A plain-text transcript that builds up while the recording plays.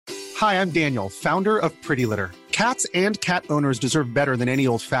Hi, I'm Daniel, founder of Pretty Litter. Cats and cat owners deserve better than any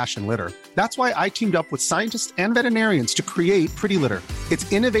old-fashioned litter. That's why I teamed up with scientists and veterinarians to create Pretty Litter.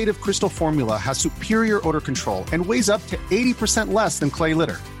 Its innovative crystal formula has superior odor control and weighs up to 80% less than clay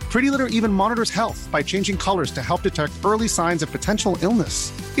litter. Pretty Litter even monitors health by changing colors to help detect early signs of potential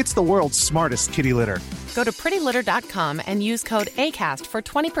illness. It's the world's smartest kitty litter. Go to prettylitter.com and use code ACAST for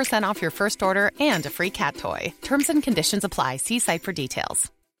 20% off your first order and a free cat toy. Terms and conditions apply. See site for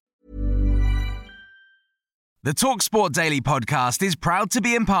details. The TalkSport Daily podcast is proud to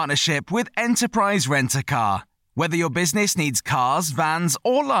be in partnership with Enterprise Rent-A-Car. Whether your business needs cars, vans,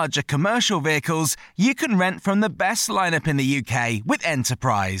 or larger commercial vehicles, you can rent from the best lineup in the UK with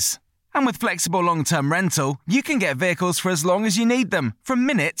Enterprise. And with flexible long-term rental, you can get vehicles for as long as you need them, from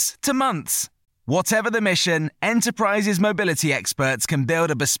minutes to months. Whatever the mission, Enterprise's mobility experts can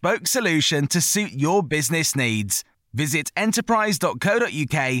build a bespoke solution to suit your business needs. Visit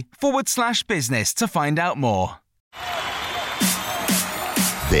enterprise.co.uk/business to find out more.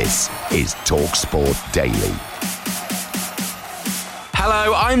 This is TalkSport Daily.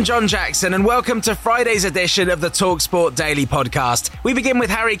 Hello, I'm John Jackson and welcome to Friday's edition of the TalkSport Daily podcast. We begin with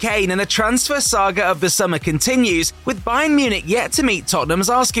Harry Kane and the transfer saga of the summer continues, with Bayern Munich yet to meet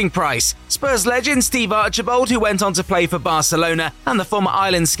Tottenham's asking price. Spurs legend Steve Archibald, who went on to play for Barcelona, and the former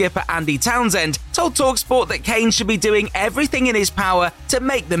Ireland skipper Andy Townsend told TalkSport that Kane should be doing everything in his power to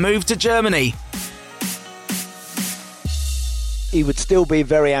make the move to Germany. He would still be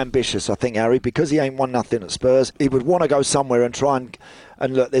very ambitious, I think, Harry, because he ain't won nothing at Spurs. He would want to go somewhere and try and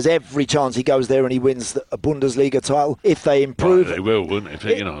look, there's every chance he goes there and he wins a Bundesliga title. If they improve... Well, they will, wouldn't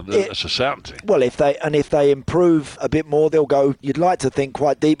it? That's a certainty. Well, if they improve a bit more, they'll go, you'd like to think,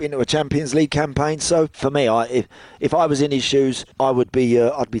 quite deep into a Champions League campaign. So, for me, if I was in his shoes, I'd be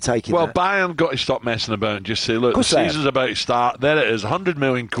taking that. Bayern got to stop messing about and just say, look, the season's about to start. There it is, 100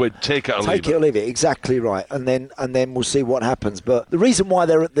 million quid, take it or leave it. Take it or leave it, exactly right. And then we'll see what happens. But the reason why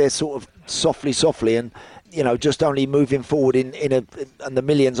they're sort of softly and just only moving forward and the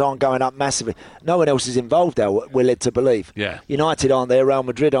millions aren't going up massively. No one else is involved, we're led to believe. Yeah. United aren't there, Real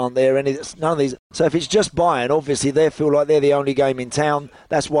Madrid aren't there, none of these. So if it's just Bayern, obviously they feel like they're the only game in town.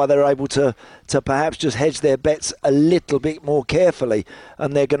 That's why they're able to perhaps just hedge their bets a little bit more carefully,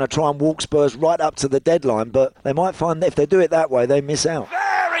 and they're going to try and walk Spurs right up to the deadline. But they might find that if they do it that way, they miss out.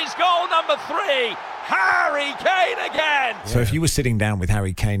 There is goal number 3, Harry Kane again. So if you were sitting down with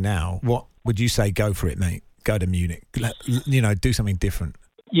Harry Kane now, what would you say? Go for it, mate. Go to Munich. Do something different.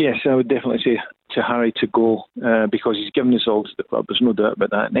 Yes, I would definitely say to Harry to go because he's given us all to the club. There's no doubt about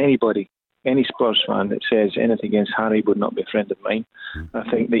that. And any Spurs fan that says anything against Harry would not be a friend of mine. I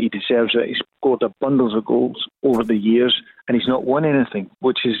think that he deserves it. He's scored bundles of goals over the years and he's not won anything,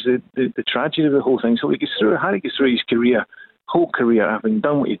 which is the tragedy of the whole thing. So Harry gets through his whole career, having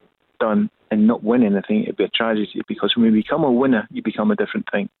done what he's done and not win anything. It'd be a tragedy because when you become a winner, you become a different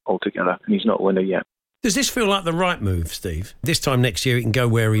thing altogether, and he's not a winner yet. Does this feel like the right move, Steve? This time next year he can go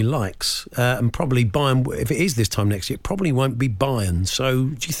where he likes, and probably Bayern, if it is this time next year, it probably won't be Bayern. So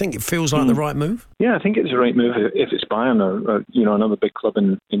do you think it feels like the right move? Yeah, I think it's the right move if it's Bayern or another big club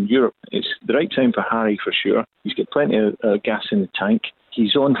in Europe. It's the right time for Harry for sure. He's got plenty of gas in the tank.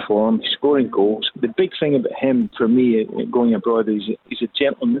 He's on form, he's scoring goals. The big thing about him, for me, going abroad, is he's a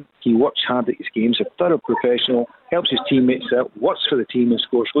gentleman. He works hard at his games, a thorough professional, helps his teammates out, works for the team and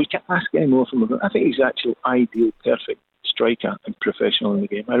scores goals. You can't ask any more from him. I think he's actually ideal, perfect striker and professional in the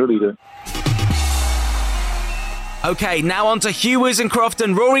game. I really do. OK, now on to Hugh Woozencroft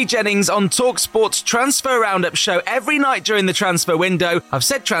and Rory Jennings on TalkSport's Transfer Roundup show every night during the transfer window. I've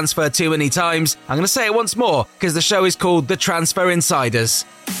said transfer too many times. I'm going to say it once more because the show is called The Transfer Insiders.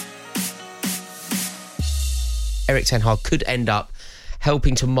 Erik ten Hag could end up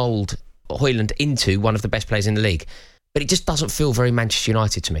helping to mould Højlund into one of the best players in the league. But it just doesn't feel very Manchester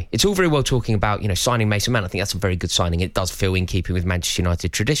United to me. It's all very well talking about, signing Mason Mount. I think that's a very good signing. It does feel in keeping with Manchester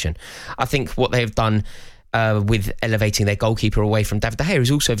United tradition. I think what they have done with elevating their goalkeeper away from David De Gea is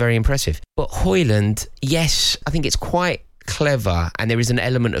also very impressive. But Højlund, yes, I think it's quite clever, and there is an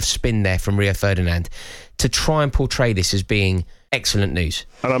element of spin there from Rio Ferdinand to try and portray this as being excellent news.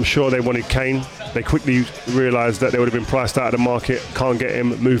 And I'm sure they wanted Kane. They quickly realised that they would have been priced out of the market. Can't get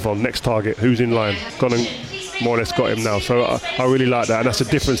him, move on. Next target, who's in line? Gone and more or less got him now. So I really like that, and that's a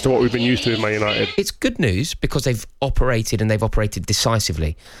difference to what we've been used to with Man United. It's good news because they've operated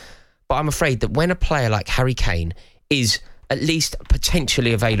decisively. But I'm afraid that when a player like Harry Kane is at least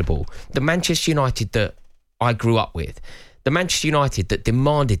potentially available, the Manchester United that I grew up with, the Manchester United that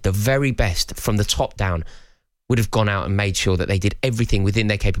demanded the very best from the top down, would have gone out and made sure that they did everything within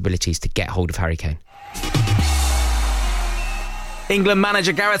their capabilities to get hold of Harry Kane. England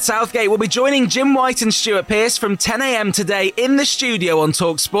manager Gareth Southgate will be joining Jim White and Stuart Pearce from 10 a.m. today in the studio on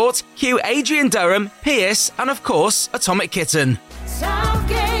TalkSport. Cue Adrian Durham, Pearce and, of course, Atomic Kitten.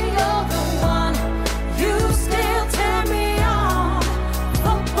 Southgate, you're the one. You still turn me on.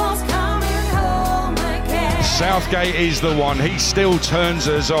 Football's coming home again. Southgate is the one. He still turns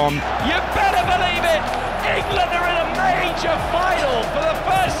us on. You better believe it. England are in a major final for the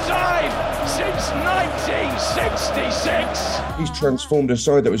first time since 1966. He's transformed a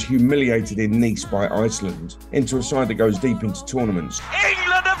side that was humiliated in Nice by Iceland into a side that goes deep into tournaments.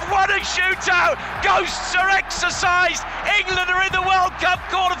 England have won a shootout. Ghosts are exercised. England are in the World Cup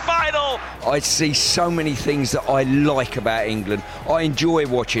quarter-final. I see so many things that I like about England. I enjoy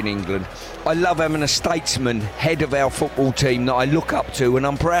watching England. I love having a statesman head of our football team that I look up to and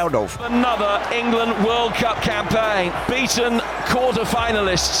I'm proud of. Another England World Cup campaign. Beaten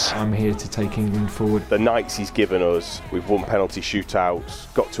quarter-finalists. I'm here to take England forward. The nights he's given us, we've won penalty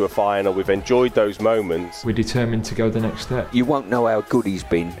shootouts, got to a final, we've enjoyed those moments. We're determined to go the next step. You won't know how good he's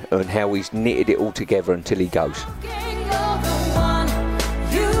been and how he's knitted it all together until he goes.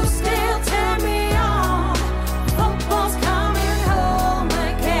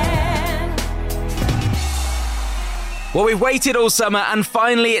 Well, we've waited all summer and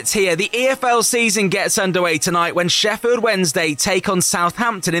finally it's here. The EFL season gets underway tonight when Sheffield Wednesday take on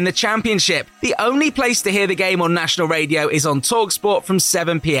Southampton in the Championship. The only place to hear the game on national radio is on TalkSport from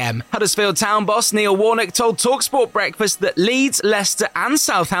 7 p.m. Huddersfield Town boss Neil Warnock told TalkSport Breakfast that Leeds, Leicester and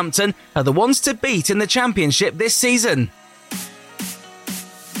Southampton are the ones to beat in the Championship this season.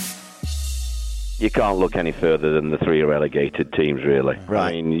 You can't look any further than the three relegated teams, really. Right.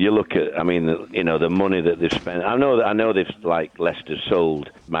 I mean, you look at, the money that they've spent. I know they've, like, Leicester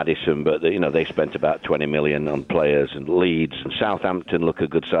sold Maddison, but, they spent about 20 million on players, and Leeds and Southampton look a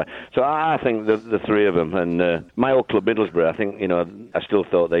good side. So I think the three of them, and my old club, Middlesbrough, I think, I still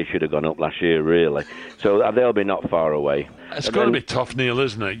thought they should have gone up last year, really. So they'll be not far away. It's going to be tough, Neil,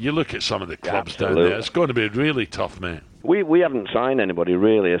 isn't it? You look at some of the clubs down there. It's going to be really tough, mate. We haven't signed anybody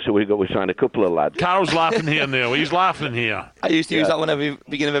really, so we signed a couple of lads. Carl's laughing here, Neil. He's laughing here. I used to use that one every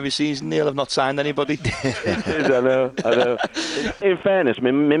beginning of every season. Neil, I've not signed anybody. I know. In fairness,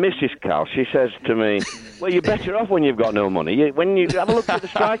 my missus Carl, she says to me, "Well, you're better off when you've got no money. When you have a look at the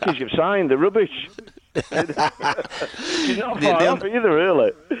strikers you've signed, they're rubbish." She's not far off either,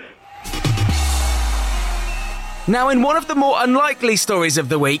 really. Now, in one of the more unlikely stories of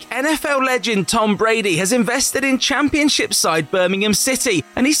the week, NFL legend Tom Brady has invested in Championship side Birmingham City,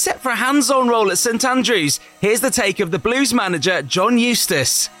 and he's set for a hands-on role at St Andrews. Here's the take of the Blues manager, John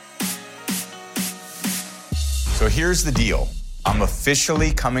Eustace. So here's the deal. I'm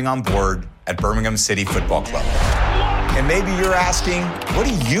officially coming on board at Birmingham City Football Club. And maybe you're asking, what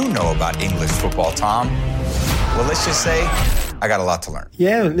do you know about English football, Tom? Well, let's just say I got a lot to learn.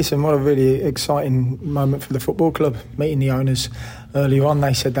 Yeah, listen, what a really exciting moment for the football club. Meeting the owners earlier on,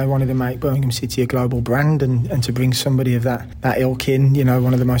 they said they wanted to make Birmingham City a global brand and to bring somebody of that ilk in,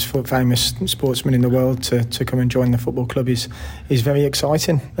 one of the most famous sportsmen in the world to come and join the football club is very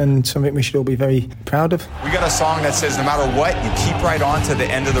exciting and something we should all be very proud of. We got a song that says, no matter what, you keep right on to the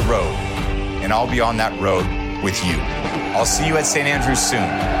end of the road. And I'll be on that road with you. I'll see you at St. Andrews soon.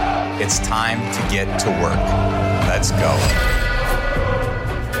 It's time to get to work. Let's go.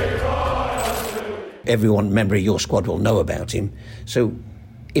 Everyone, member of your squad, will know about him. So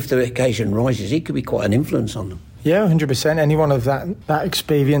if the occasion rises, he could be quite an influence on them. Yeah, 100%. Anyone of that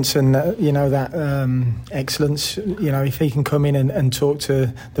experience and that excellence, if he can come in and talk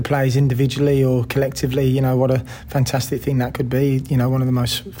to the players individually or collectively, what a fantastic thing that could be. One of the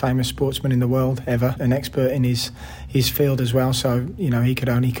most famous sportsmen in the world ever, an expert in his field as well. So, he could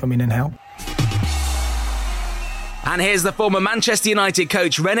only come in and help. And here's the former Manchester United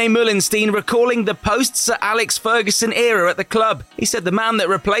coach René Mullenstein recalling the post-Sir Alex Ferguson era at the club. He said the man that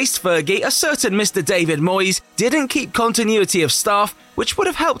replaced Fergie, a certain Mr. David Moyes, didn't keep continuity of staff, which would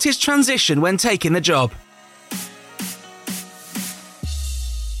have helped his transition when taking the job.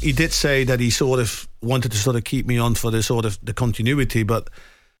 He did say that he sort of wanted to keep me on for the continuity, but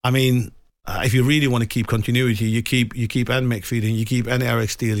I mean, if you really want to keep continuity, you keep Anne McPherson, you keep Anne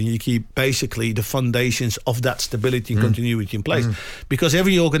Eric Steele, and you keep basically the foundations of that stability and continuity in place. Because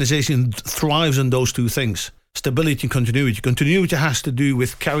every organisation thrives on those two things: stability and continuity. Continuity has to do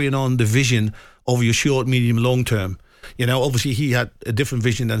with carrying on the vision of your short, medium, long term. Obviously he had a different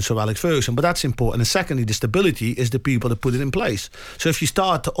vision than Sir Alex Ferguson, but that's important. And secondly, the stability is the people that put it in place. So if you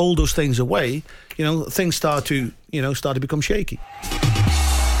start to all those things away, things start to become shaky.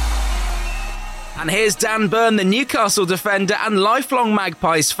 And here's Dan Burn, the Newcastle defender and lifelong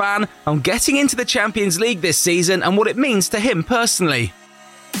Magpies fan, on getting into the Champions League this season and what it means to him personally.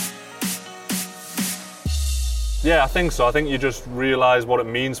 Yeah, I think so. I think you just realise what it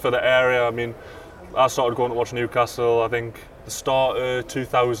means for the area. I mean, I started going to watch Newcastle, I think, the start of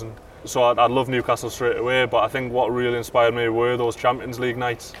 2000. So I love Newcastle straight away, but I think what really inspired me were those Champions League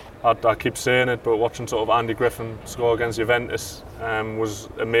nights. I keep saying it, but watching sort of Andy Griffin score against Juventus was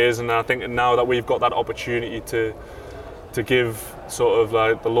amazing. And I think now that we've got that opportunity to give sort of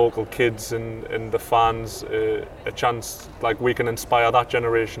like the local kids and the fans a chance, like we can inspire that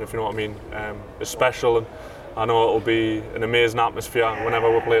generation, if you know what I mean. It's special, and I know it'll be an amazing atmosphere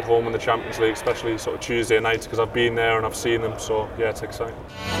whenever we play at home in the Champions League, especially sort of Tuesday nights, because I've been there and I've seen them. So yeah, it's exciting.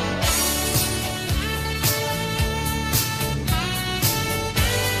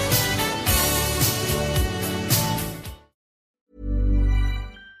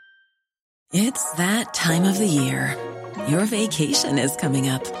 It's that time of the year. Your vacation is coming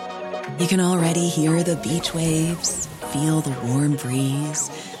up. You can already hear the beach waves, feel the warm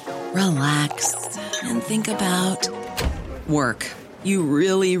breeze, relax, and think about work. You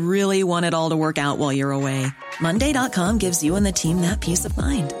really, really want it all to work out while you're away. Monday.com gives you and the team that peace of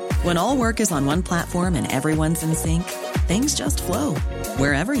mind. When all work is on one platform and everyone's in sync, things just flow.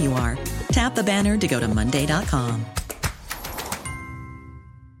 Wherever you are, tap the banner to go to Monday.com.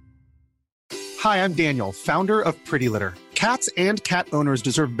 Hi, I'm Daniel, founder of Pretty Litter. Cats and cat owners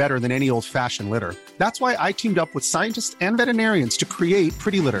deserve better than any old-fashioned litter. That's why I teamed up with scientists and veterinarians to create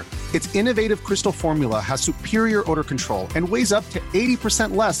Pretty Litter. Its innovative crystal formula has superior odor control and weighs up to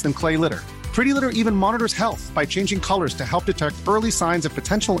 80% less than clay litter. Pretty Litter even monitors health by changing colors to help detect early signs of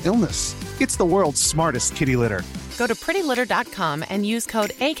potential illness. It's the world's smartest kitty litter. Go to prettylitter.com and use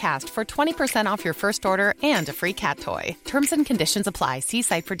code ACAST for 20% off your first order and a free cat toy. Terms and conditions apply. See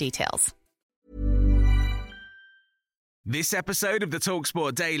site for details. This episode of the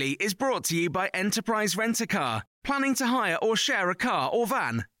TalkSport Daily is brought to you by Enterprise Rent-A-Car. Planning to hire or share a car or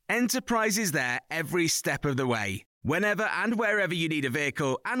van? Enterprise is there every step of the way. Whenever and wherever you need a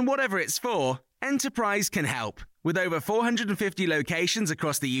vehicle and whatever it's for, Enterprise can help. With over 450 locations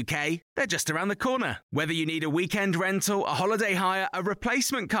across the UK, they're just around the corner. Whether you need a weekend rental, a holiday hire, a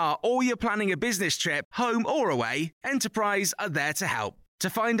replacement car, or you're planning a business trip, home or away, Enterprise are there to help. To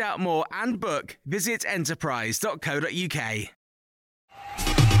find out more and book, visit enterprise.co.uk.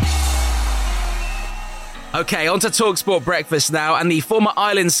 OK, on to TalkSport Breakfast now, and the former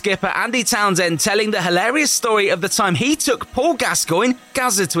Ireland skipper Andy Townsend telling the hilarious story of the time he took Paul Gascoigne,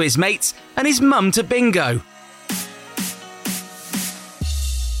 Gazza to his mates, and his mum to bingo.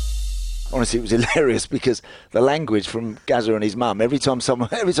 Honestly, it was hilarious because the language from Gazza and his mum, every time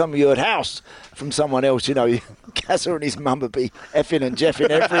you heard house from someone else, you know, Gazza and his mum would be effing and jeffing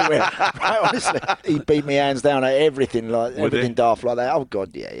everywhere. Right, honestly, he beat me hands down at everything, like everything daft like that. Oh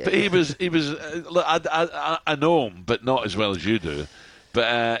God, yeah. But he was. Look, I know him, but not as well as you do.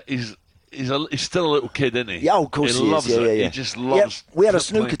 But he's still a little kid, isn't he? Yeah, of course he loves is. it. Yeah. He just loves. We had a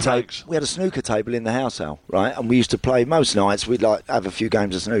snooker table. We had a snooker table in the house, Al, right? And we used to play most nights. We'd like have a few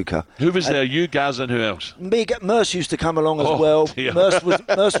games of snooker. Who was there? You, Gaz, and who else? Merce used to come along as well. Dear.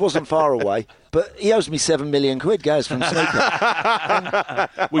 Merce wasn't far away, but he owes me £7 million, Gaz, from snooker.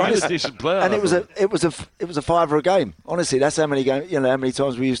 Well, you're a decent player. And it was a fiver a game. Honestly, that's how many games, how many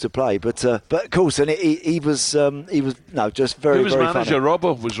times we used to play. But of course, and he was just very. Who was very manager? funny.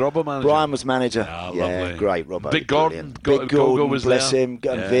 Robbo? Was Robbo manager? Brian was manager. Yeah, lovely. Great, Robbo. Big Gordon. Big Gordon, was bless there. him,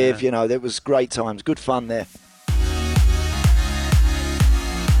 and Viv. There was great times, good fun there.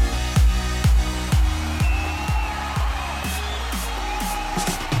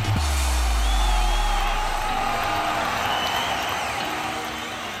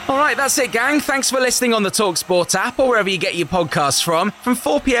 All right, that's it, gang. Thanks for listening on the TalkSport app or wherever you get your podcasts from. From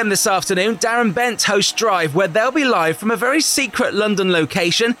 4 p.m. this afternoon, Darren Bent hosts Drive, where they'll be live from a very secret London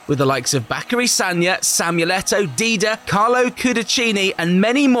location with the likes of Bakary Sagna, Samuel Eto'o, Dida, Carlo Cudicini, and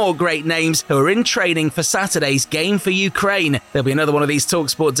many more great names who are in training for Saturday's game for Ukraine. There'll be another one of these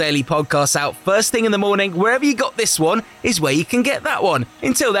TalkSport Daily podcasts out first thing in the morning. Wherever you got this one is where you can get that one.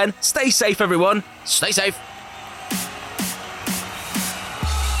 Until then, stay safe, everyone. Stay safe.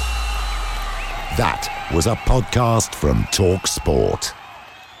 That was a podcast from TalkSport.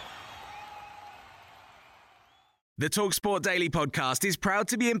 The TalkSport Daily podcast is proud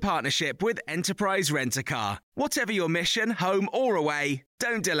to be in partnership with Enterprise Rent-A-Car. Whatever your mission, home or away,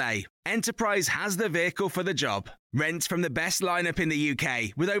 don't delay. Enterprise has the vehicle for the job. Rent from the best lineup in the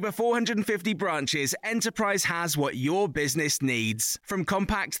UK. With over 450 branches, Enterprise has what your business needs. From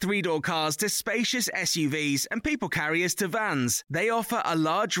compact three-door cars to spacious SUVs and people carriers to vans, they offer a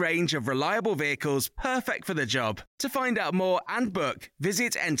large range of reliable vehicles perfect for the job. To find out more and book,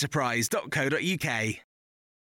 visit enterprise.co.uk.